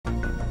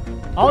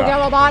Okay,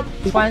 robot,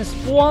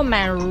 transform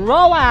and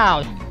roll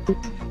out.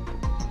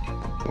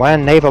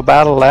 One naval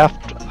battle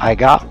left. I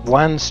got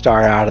 1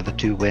 star out of the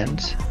 2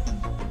 wins.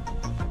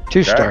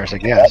 2 stars, I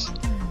guess.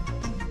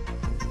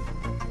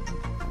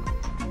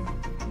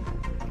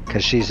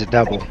 Because she's a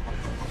double.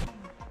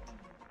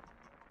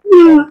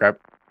 Okay.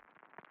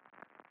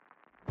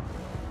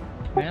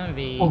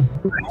 MINVY,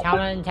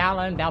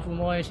 Talon,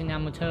 Balfour,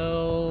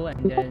 Yamato,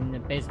 and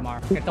then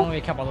Bismarck. I don't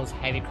really care about those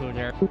heavy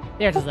cruisers.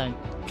 They're just a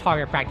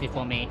target practice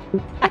for me.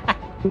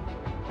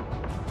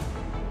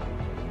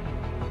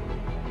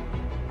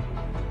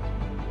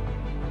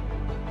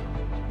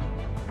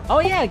 Oh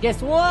yeah,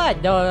 guess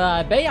what?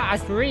 The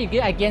Bayard is really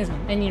good against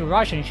any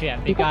Russian ship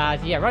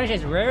because yeah, Russian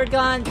is rare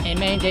gun. It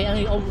means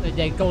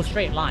they go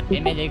straight line.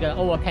 It means they can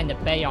overpen the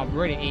Bayard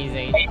really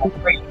easy.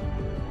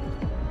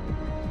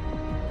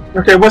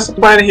 Okay, what's the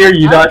plan here,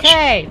 you Dutch?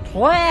 Okay,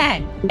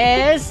 plan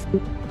is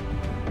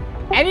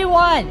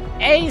everyone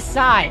A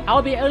side.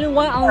 I'll be the only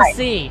one on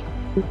C.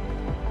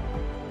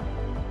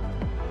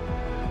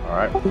 All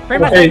right.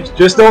 Pretty much. Hey,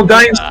 just don't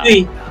die in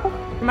C.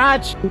 Pretty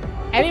much.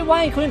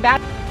 Everyone including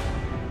back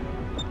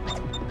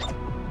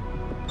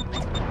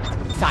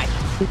side.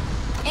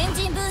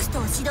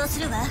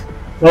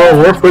 Oh,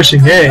 we're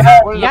pushing A.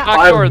 Yeah.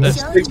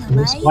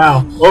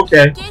 Wow.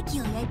 Okay.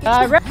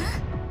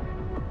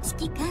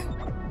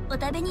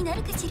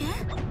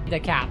 The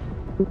cap.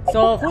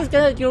 So who's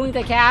gonna do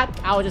the cap?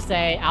 I would just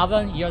say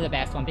Alvin, you're the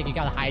best one because you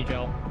got a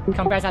hydro.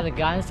 Compress out the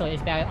gun, so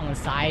it's better on the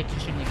side to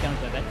shoot the guns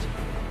with it.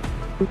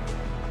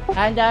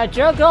 And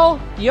Jericho,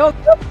 you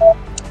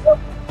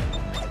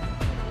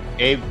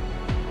Abe.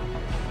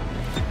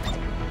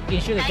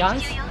 can shoot the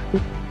guns.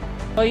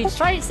 So you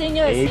try seeing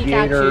your C cap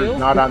Aviator too. is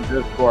not on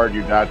Discord,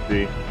 you got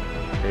the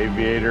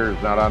Aviator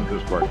is not on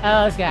Discord.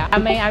 Okay. I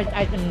mean,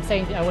 I'm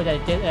saying with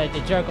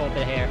the Jericho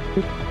bit here.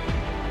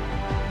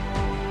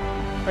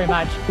 Pretty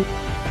much.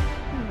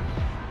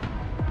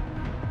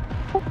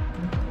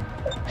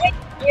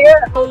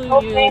 So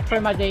you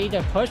pretty much they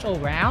either push or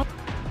round.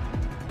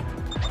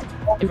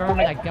 If I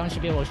remember, that gun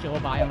should be able to show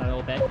by him a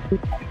little bit.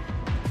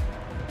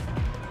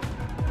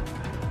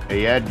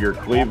 Hey Ed, your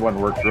Cleveland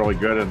works really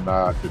good, and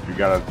because you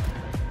gotta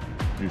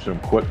do some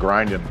quick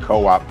grinding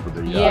co-op for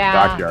the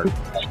dockyard.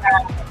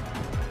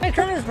 The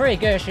Cleveland is pretty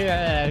good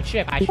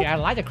ship actually. I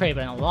like the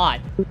Cleveland a lot.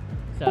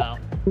 So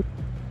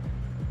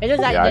it's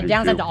just that the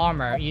downside of the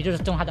armor. You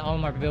just don't have the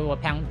armor to be able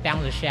to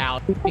bounce the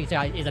shell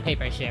because it's a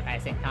paper ship at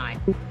the same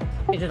time.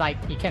 It's just like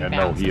you can't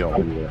bounce. And no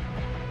heal either.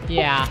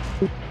 Yeah.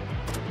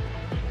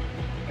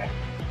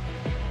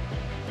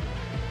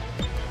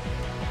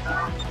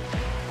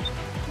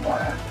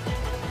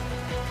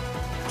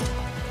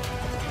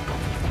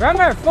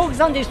 Remember, focus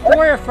on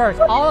destroyer first.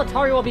 All the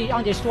target will be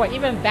on destroyer,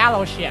 even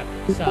battleship.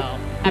 So,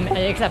 I mean,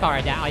 except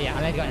for that. Oh yeah,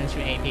 I'm gonna go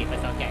into AP, but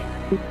it's okay.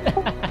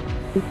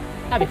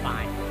 That'll be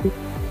fine.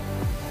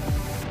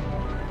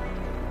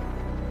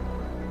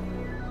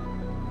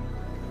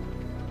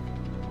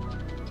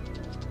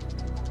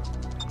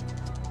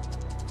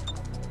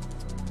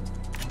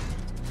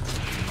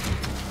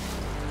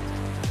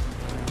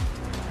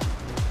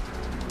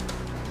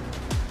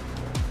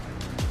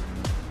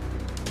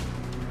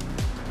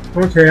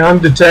 Okay, I'm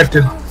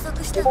detected.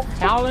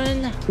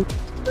 Talon.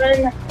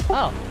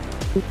 Oh.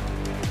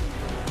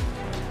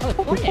 Oh,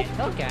 Hornet.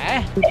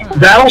 Okay.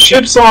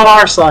 Battleship's on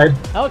our side.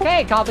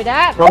 Okay, copy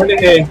that. Coming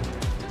to A.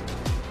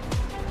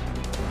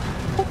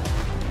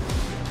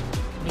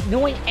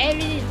 Knowing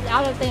every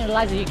other thing in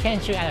life that you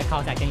can't shoot at a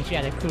call site, you shoot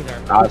at a cruiser.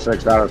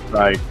 6 out of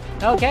sight.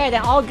 Okay,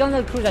 then all guns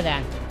at the cruiser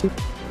then.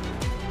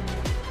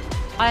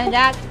 Other than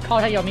that,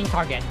 call site your main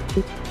target.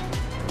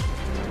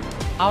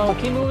 I'll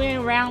keep moving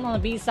around on the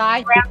B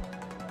side.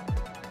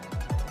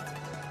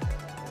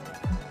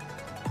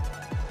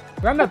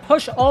 Remember,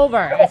 push over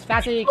as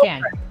fast as you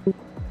can.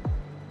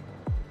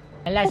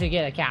 Unless you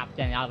get a cap,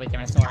 then I'll be a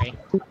different story.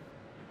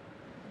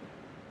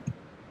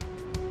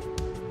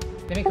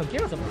 Let me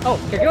Kokiro's over. Oh,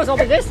 Kokiro's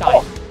over this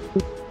side.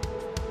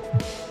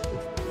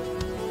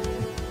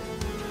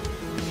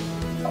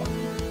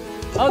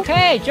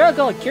 Okay,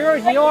 Jericho,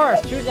 Kiro's yours.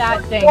 Shoot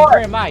that thing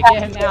pretty much.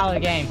 Get him out of the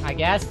game, I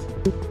guess.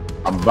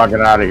 I'm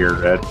bugging out of here,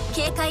 Ed.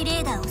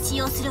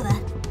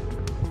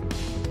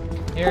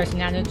 Here's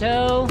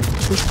Naruto.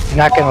 You're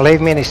not gonna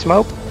leave me any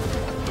smoke?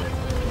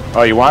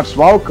 Oh, you want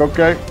smoke?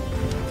 Okay.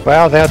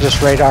 Well, they'll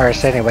just radar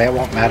us anyway, it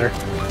won't matter.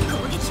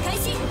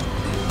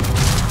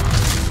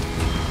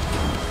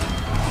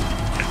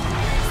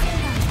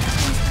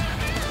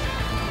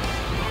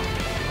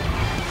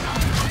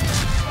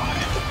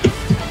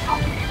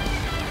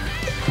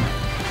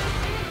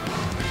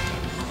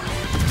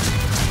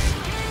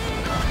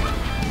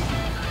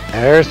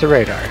 There's the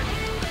radar.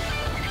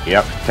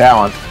 Yep,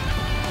 Talon.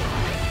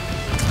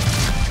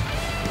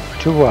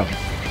 2 of them.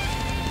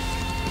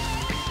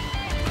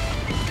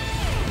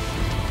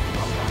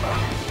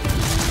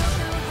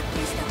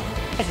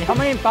 How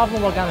many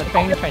Balfour guns are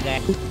banged per day?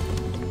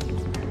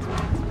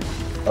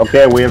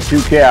 Okay, we have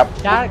 2 cap.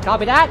 Got it,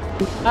 copy that.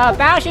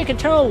 Battleship can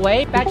turn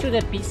away back to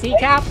the C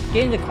cap,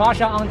 getting the cross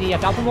shot on the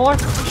Balfour.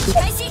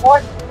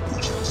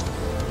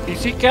 You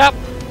see Cap?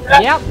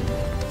 Yep.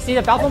 See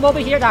the Belfom over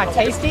here that are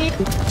tasty?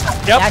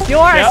 Yep. That's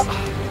yours. Yep.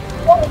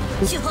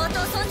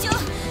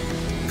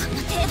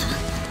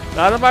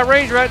 Not in my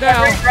range right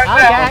now. Okay,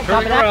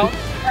 copy that. Around.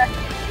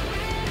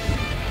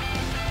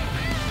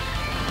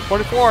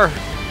 24.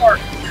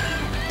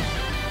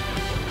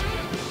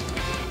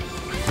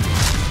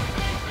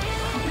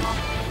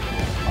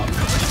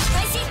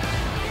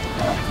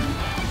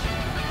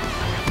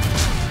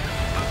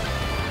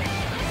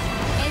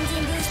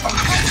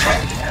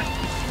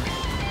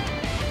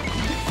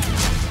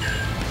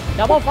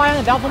 Double fire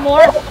on the Belfom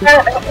more.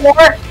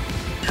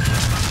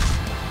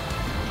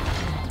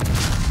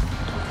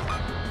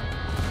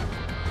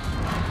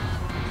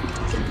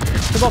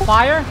 Triple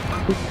fire.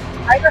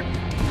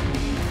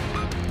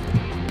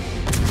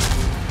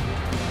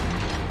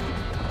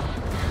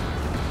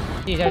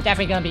 These are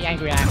definitely gonna be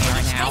angry at me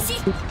right now.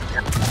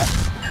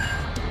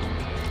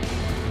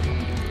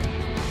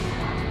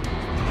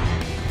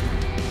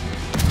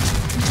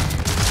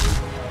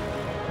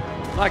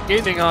 Not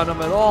gaining on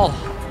them at all.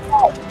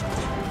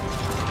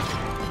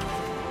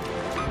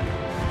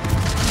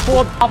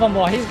 Poor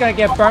Belfom, he's gonna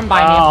get burned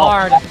by me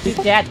hard. He's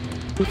dead.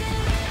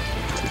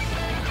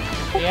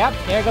 Yep,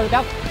 there goes the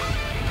Belfom.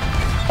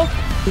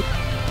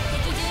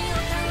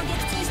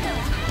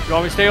 You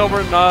want me to stay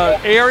over in the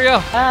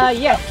area?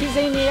 Yes, he's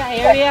in the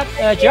area.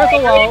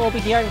 Jericho will over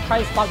here try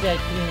to spot the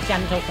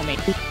Yamato for me.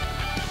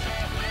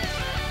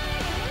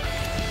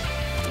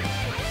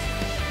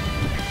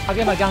 I'll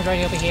get my guns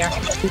ready over here.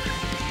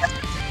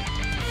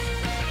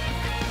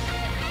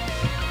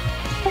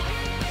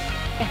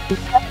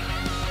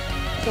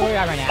 So where are we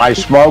at right now? My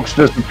smoke's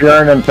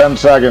disappearing in 10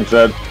 seconds,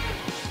 Ed.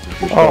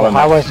 Oh,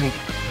 I wasn't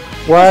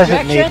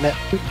needing it.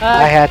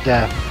 I had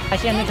to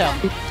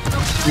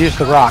use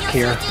the rock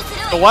here.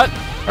 The what?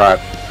 Alright.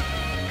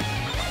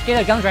 Get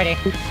the guns ready.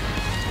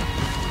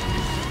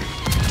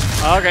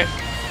 Okay.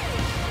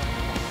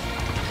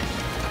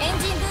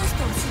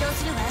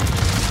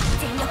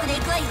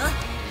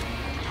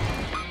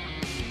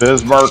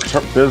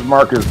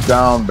 Bismarck is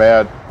down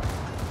bad.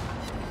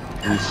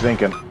 He's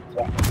sinking.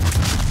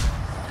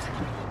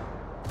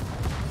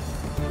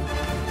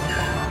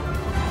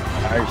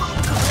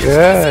 Nice.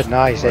 Good,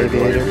 nice,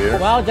 Aviator.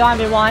 Well done,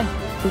 everyone.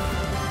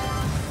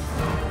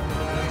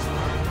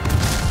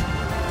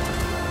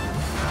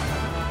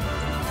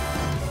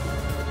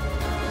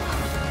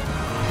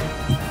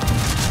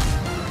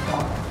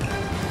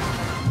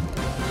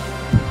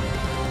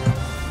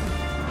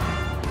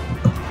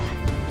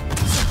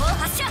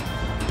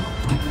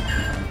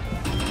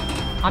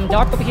 I'm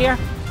dark over here.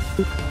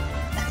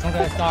 I'm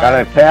gonna start. Got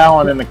a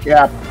Talon in the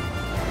cap.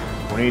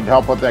 We need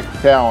help with that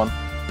Talon.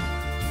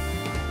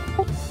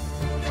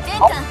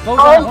 Go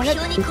down, Hornet.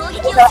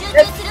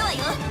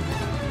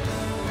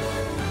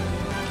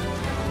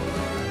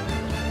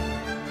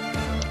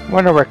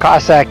 Wonder where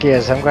Cossack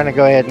is. I'm going to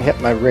go ahead and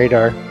hit my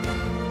radar.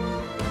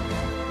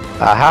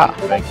 Aha.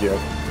 Thank you.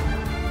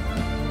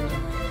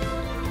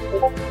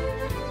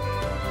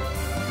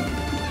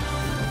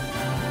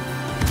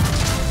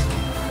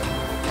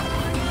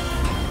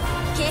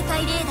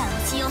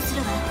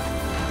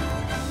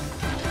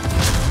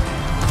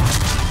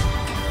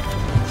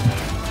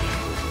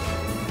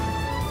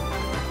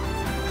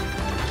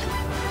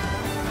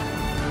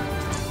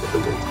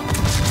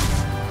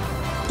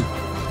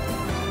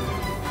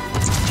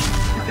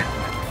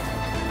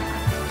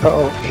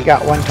 Uh-oh, he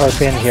got one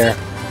torp in here.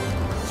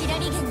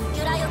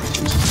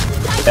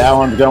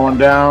 Talon's going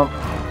down.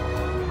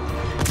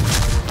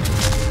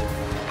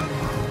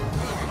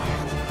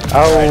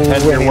 Oh, Right,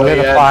 head your and he way, lit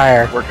a Ed.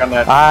 fire. Work on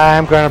that.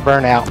 I'm going to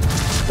burn out.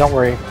 Don't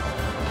worry.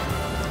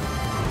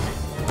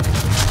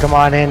 Come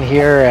on in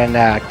here and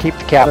keep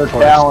the cap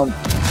for us.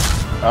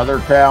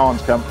 Other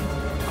Talons come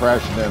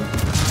crashing in.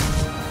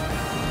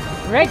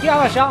 Rick, you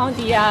have a shot on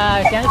the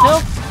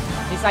Xanato?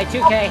 He's like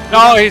 2K.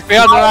 No, he's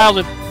behind the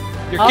island.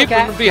 You're Okay.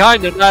 keeping him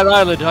behind that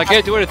island. I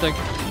can't do anything.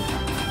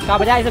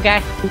 Copy that, is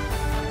okay.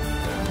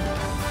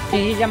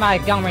 He's in my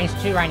gun range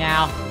too right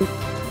now.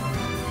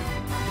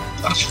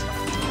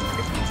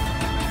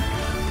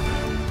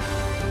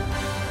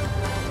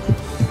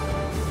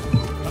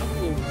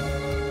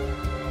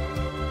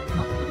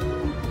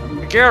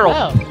 Carol.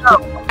 Oh.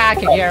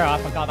 Kagero, I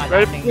forgot about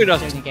Right that thing between us.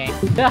 during the game.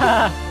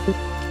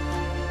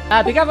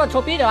 Pick up a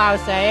torpedo, I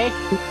would say.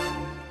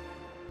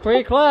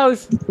 Pretty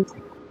close.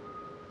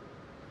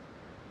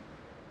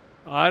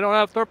 I don't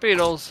have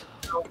torpedoes.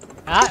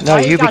 No,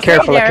 you be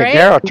careful of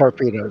Kagero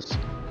torpedoes.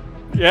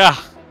 Yeah.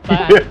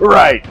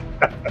 Right.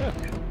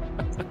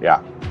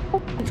 Yeah.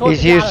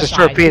 He's used his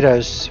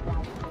torpedoes.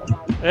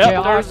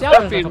 Yep, there's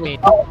torpedoes.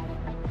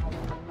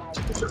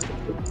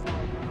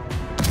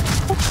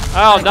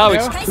 Oh, now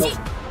he's...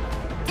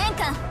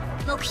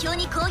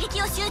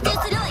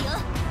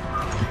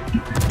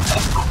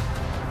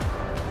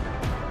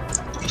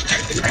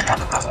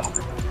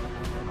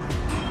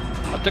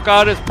 I took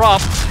out his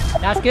prop.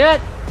 That's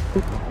good.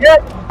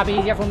 It'll be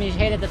easier for me to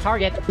hit at the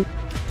target.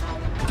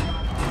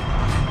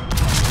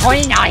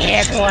 29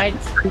 hit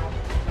points.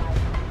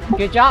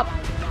 Good job.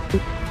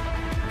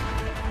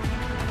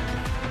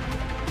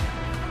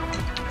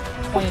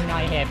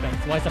 29 hit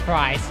points. What a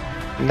surprise.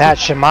 And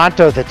that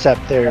Yamato that's up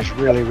there is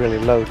really, really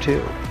low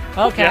too.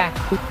 Okay. Yeah.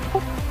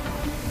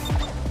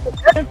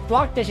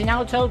 Block the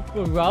Yamato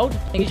road,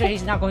 making sure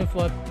he's not going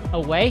for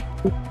away.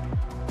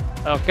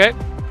 Okay.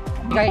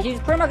 Because he's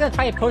pretty much gonna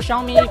try to push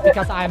on me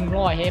because I'm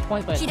low hit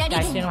points, but that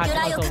Shinra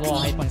has also low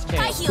hit points too.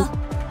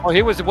 Oh,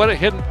 he was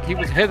hidden. He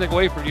was hidden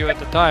away from you at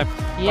the time.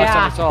 Yeah. Last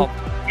time I saw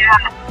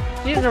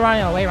him. He's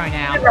running away right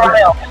now.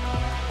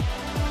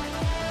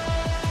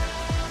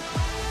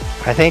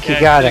 I think you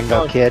Yeah, got he's him though,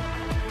 going. kid.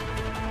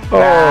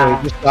 Yeah. Oh,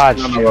 he just dodged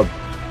you.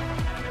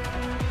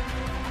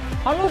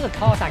 How low is the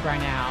call stack right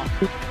now?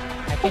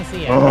 I can't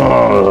see it.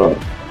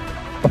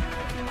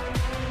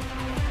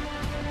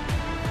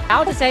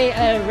 I would say,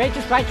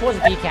 just right towards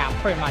the B cap,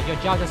 pretty much. Your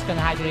job is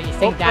gonna have to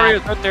think There he that.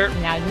 is, right there.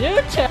 Now,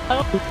 neutral.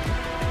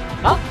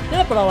 Oh, did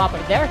it blow up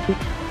right there?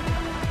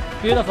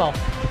 Beautiful.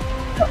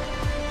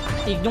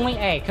 Ignoring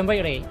A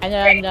completely. And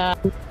then,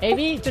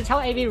 AV, just tell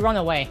AV to run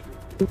away.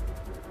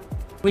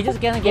 We're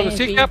just gonna get Go to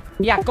C in cap?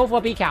 Yeah, go for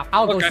B cap.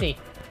 I'll go Okay. C.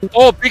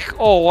 Oh, B.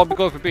 Oh, I'm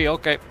going for B.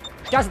 Okay.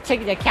 Just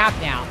take the cap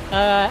now.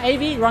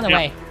 AV, run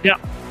away. Yeah.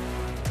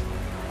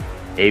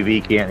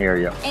 AV can't hear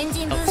you.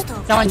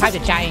 Someone type the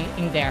chat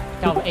in there.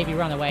 Tell AV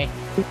run away.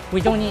 We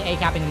don't need A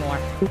cap anymore.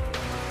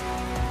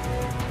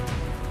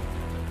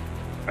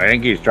 I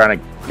think he's trying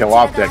to kill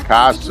off that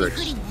Cossack.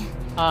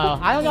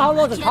 I don't know how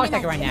low the cost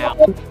stack right now.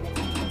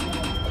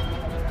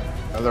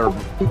 They're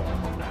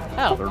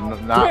Oh, They're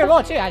pretty not.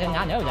 low too. I did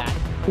not know that.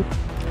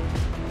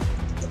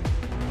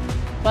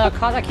 But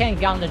cause I can't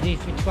gun the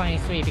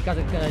D23 because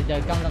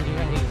the guns on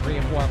D23 is really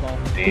horrible.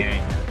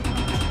 Dang.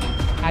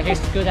 I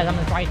just good that I'm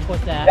right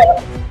towards the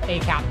A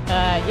cap.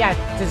 Yeah,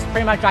 just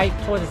pretty much right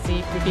towards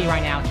the B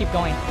right now. Keep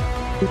going.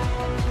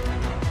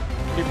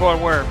 Keep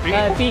going where? B.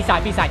 B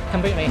side,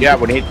 completely. Yeah,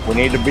 we need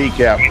the B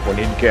cap. We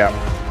need the cap.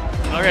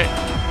 Okay.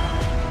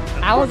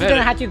 I was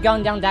gonna have to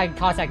gun down that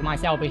Cossack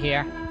myself over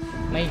here.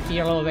 May be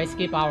a little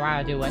risky, but I'll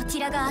rather do it.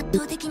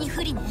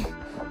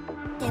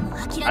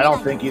 I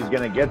don't think he's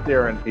gonna get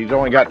there, and he's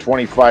only got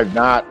 25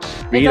 knots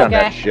speed on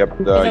that ship.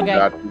 It's okay. He's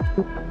got-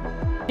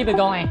 Keep it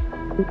going.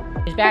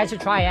 It's better to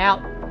try it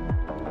out.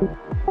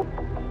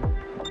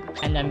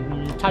 And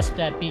then touch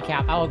the B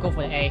cap. I will go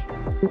for the A.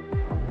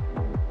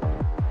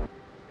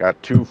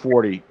 got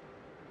 240.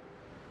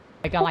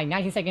 I got like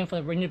 19 seconds for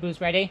the ranger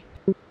boost ready.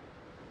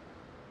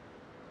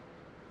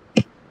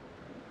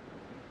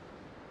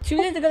 Two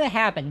things are gonna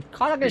happen.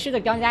 Cossack gonna shoot the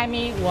guns at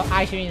me, or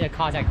I shooting the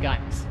Cossack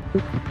guns.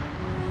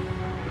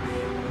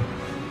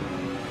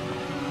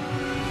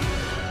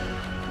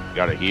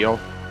 Got a heal.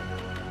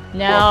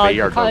 No, Well,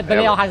 Bayard Cossack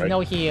doesn't have Bayard it, has right? no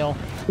heal.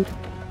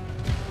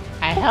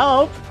 I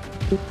hope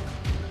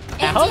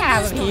I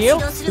have a heal.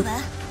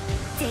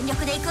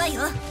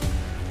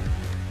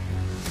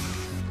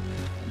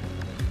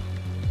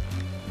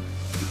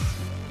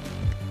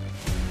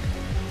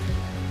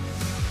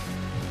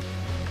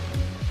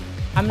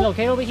 I'm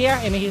located over here.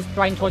 I mean, he's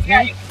riding towards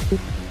me.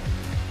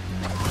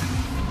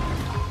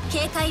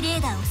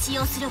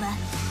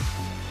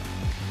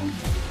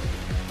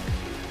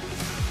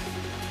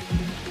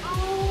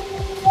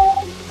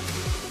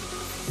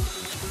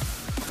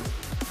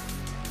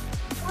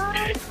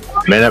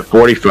 Minute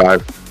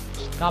 45.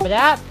 Copy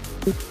that.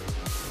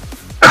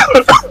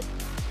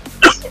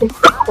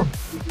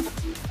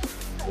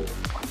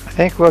 I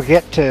think we'll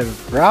get to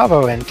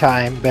Bravo in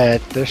time,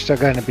 but they're still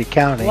going to be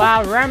counting.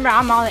 Well, remember,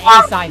 I'm on the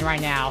A side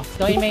right now.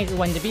 So it means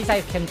when the B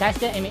side is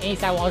contested, I mean, A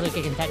side will also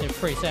get contested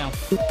pretty soon.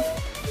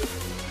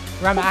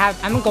 Remember,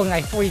 I'm going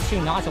like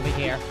 42 knots over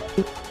here.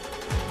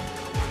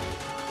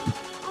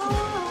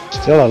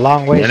 Still a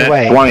long ways Minute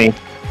away. 20.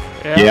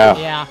 Yeah.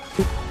 Yeah.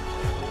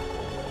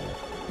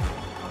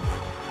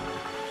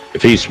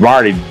 If he's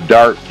smart,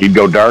 he'd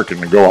go dark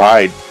and go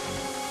hide.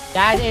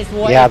 That is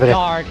what Yeah, is but if-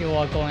 dark you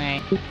are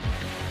going.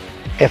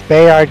 If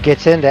Bayard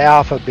gets into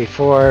Alpha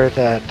before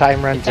the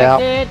time runs out,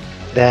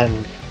 Detected.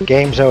 then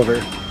game's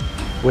over.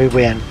 We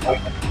win.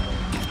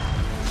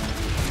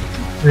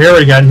 We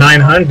already got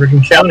 900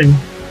 and counting.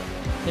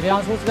 To be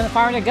honest, who's gonna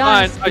fire the Fine.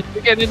 guns? I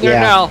can get in there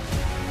Yeah. now.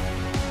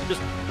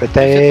 But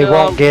they Is it,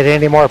 won't get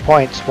any more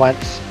points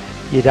once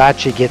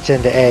Yudachi gets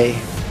into A.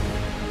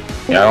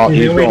 Yeah,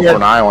 he's Yeah, we going got- for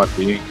an island.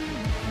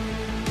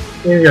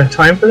 You got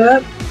time for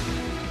that?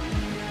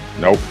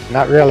 Nope.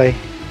 Not really.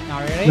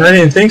 Not I really.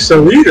 didn't think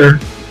so either.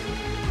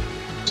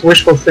 It's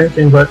wishful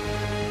thinking, but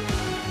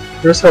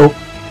there's hope.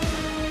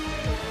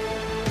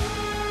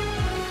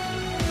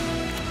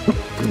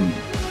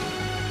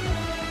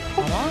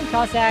 Come on,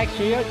 Cossack,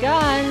 shoot your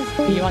guns.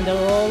 You want the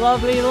little,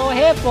 lovely little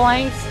hit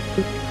points.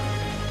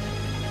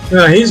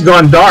 Yeah, he's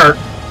gone dark.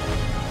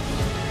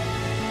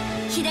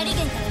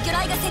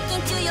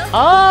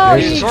 Oh,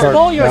 There's you his torque.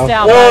 stole No.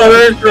 yourself.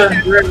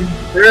 Oh,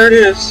 there it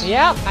is.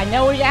 Yep, I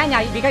know where you're at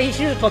now. Because he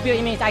shoots a torpedo,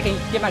 it means I can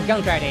get my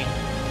guns ready.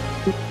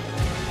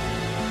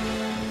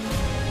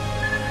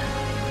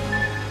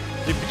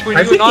 Between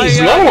I you think and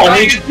he's I, low on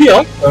HP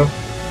also.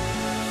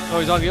 Oh,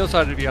 he's on the other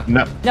side of you.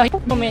 No. No,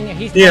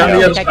 he's Yeah, on the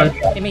other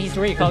detected. side. I mean, he's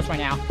really close right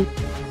now.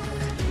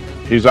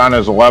 He's on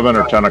his 11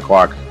 or 10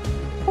 o'clock.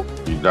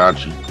 He's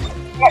dodgy.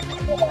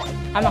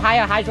 I'm a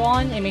higher hydro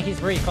on. I mean,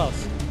 he's really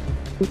close.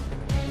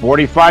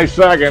 45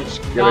 seconds.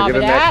 Gotta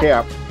get in that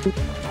cap.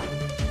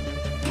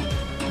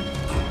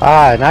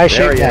 Ah, nice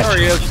There shooting he at There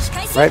he you.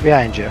 is. Right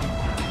behind you.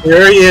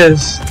 There he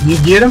is. You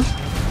get him?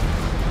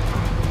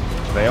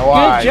 Stay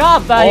alive. Good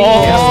job, buddy.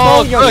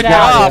 Oh, You good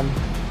yourself. job.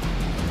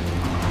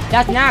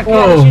 That's not good.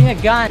 Oh. Shooting a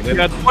gun. You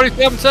got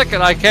 27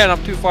 seconds. I can't.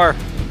 I'm too far.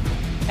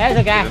 That's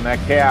Get in okay.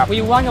 that cap.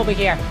 We won over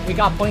here. We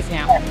got points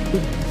now.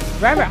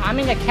 Remember, I'm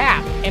in the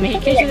cap. I mean, he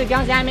can't shoot the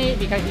guns at me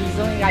because he's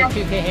only got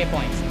 2k hit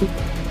points.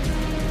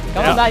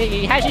 Come on, buddy.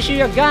 You have to shoot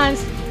your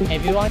guns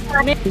if you want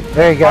me.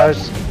 There he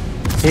goes.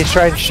 He's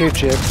trying to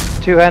shoot you.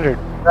 200.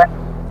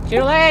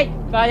 Too late,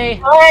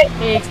 buddy.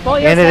 He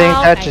exploded Anything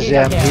yourself, touches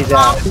him, and he's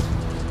out.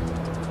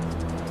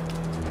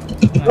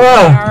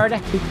 Hard.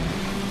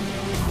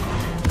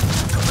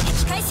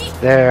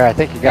 There, I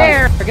think you got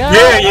There it. we go.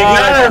 There you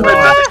go,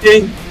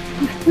 everybody.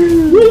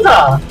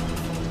 Yeah.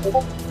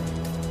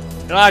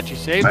 God, you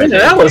saved Man, me.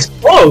 that was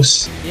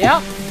close.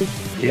 Yep.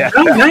 Yeah,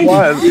 Oh, that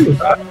was.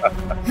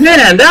 92.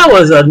 Man, that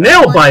was a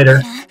nail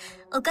biter.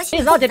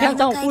 It all depends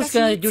on who's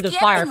gonna do the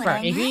fire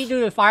first. If he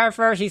do the fire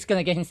first, he's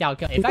gonna get himself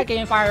killed. If I get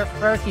him fire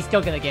first, he's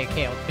still gonna get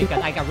killed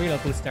because I got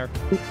reload booster.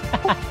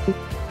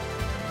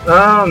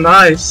 Oh,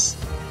 nice.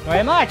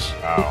 Very much.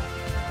 Wow.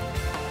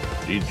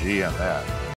 GG on that.